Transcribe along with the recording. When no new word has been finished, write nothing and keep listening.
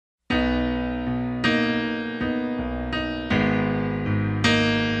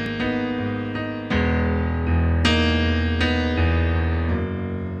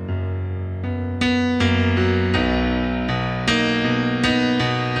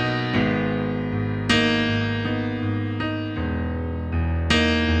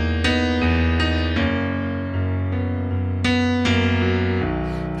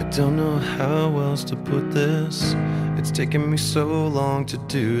else to put this? It's taken me so long to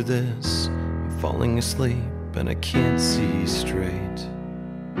do this. I'm falling asleep and I can't see straight.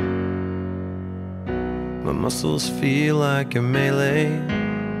 My muscles feel like a melee.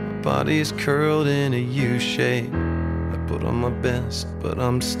 My body's curled in a U shape. I put on my best, but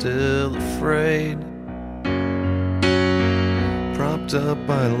I'm still afraid. Propped up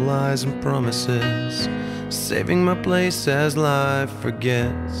by lies and promises, saving my place as life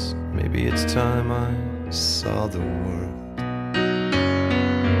forgets. Maybe it's time I saw the world.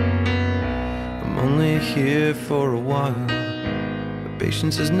 I'm only here for a while, but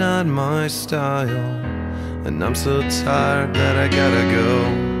patience is not my style. And I'm so tired that I gotta go.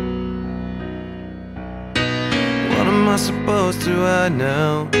 What am I supposed to hide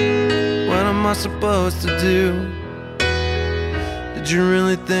now? What am I supposed to do? Did you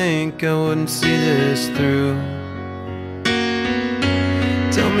really think I wouldn't see this through?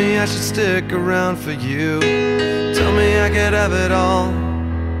 Tell me I should stick around for you. Tell me I could have it all.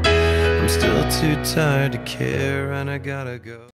 I'm still too tired to care and I gotta go.